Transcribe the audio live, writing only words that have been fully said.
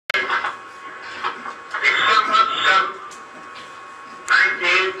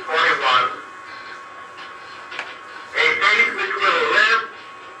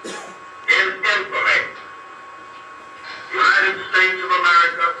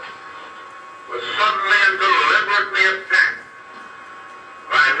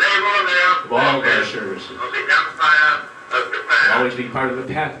always be part of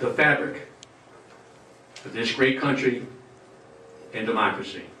the fabric of this great country and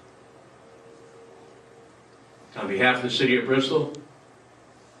democracy. On behalf of the City of Bristol,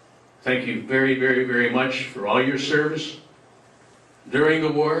 thank you very, very, very much for all your service during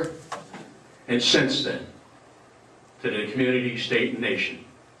the war and since then to the community, state, and nation.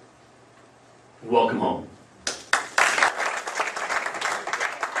 Welcome home.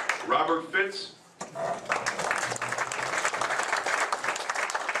 Robert Fitz.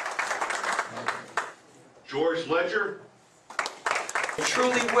 George Ledger.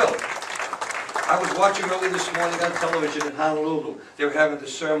 Truly will. I was watching early this morning on television in Honolulu. They were having the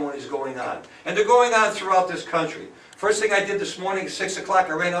ceremonies going on. And they're going on throughout this country. First thing I did this morning at 6 o'clock,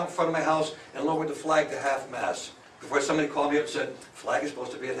 I ran out in front of my house and lowered the flag to half-mast. Before somebody called me up and said, flag is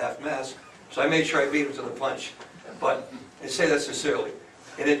supposed to be at half-mast. So I made sure I beat him to the punch. But I say that sincerely.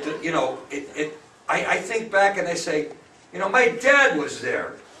 And I think back and I say, you know, my dad was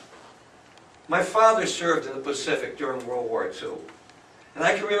there. My father served in the Pacific during World War II. And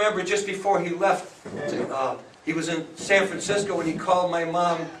I can remember just before he left, he was in San Francisco and he called my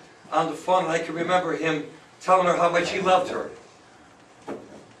mom on the phone, and I can remember him telling her how much he loved her.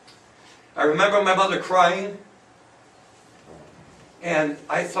 I remember my mother crying, and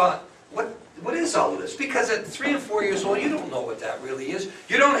I thought, what is all of this? Because at 3 and 4 years old, you don't know what that really is.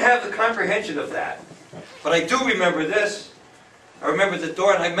 You don't have the comprehension of that. But I do remember this. I remember the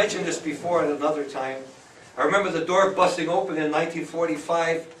door, and I mentioned this before at another time. I remember the door busting open in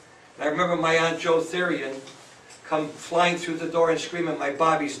 1945, and I remember my Aunt Jo Therian come flying through the door and screaming, "My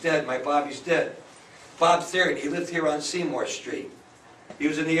Bobby's dead, my Bobby's dead." Bob Therian, he lived here on Seymour Street. He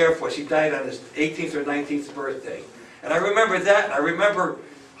was in the Air Force. He died on his 18th or 19th birthday. And I remember that, and I remember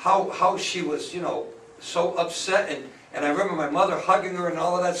how she was, you know, so upset, and I remember my mother hugging her and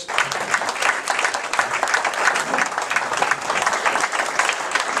all of that stuff.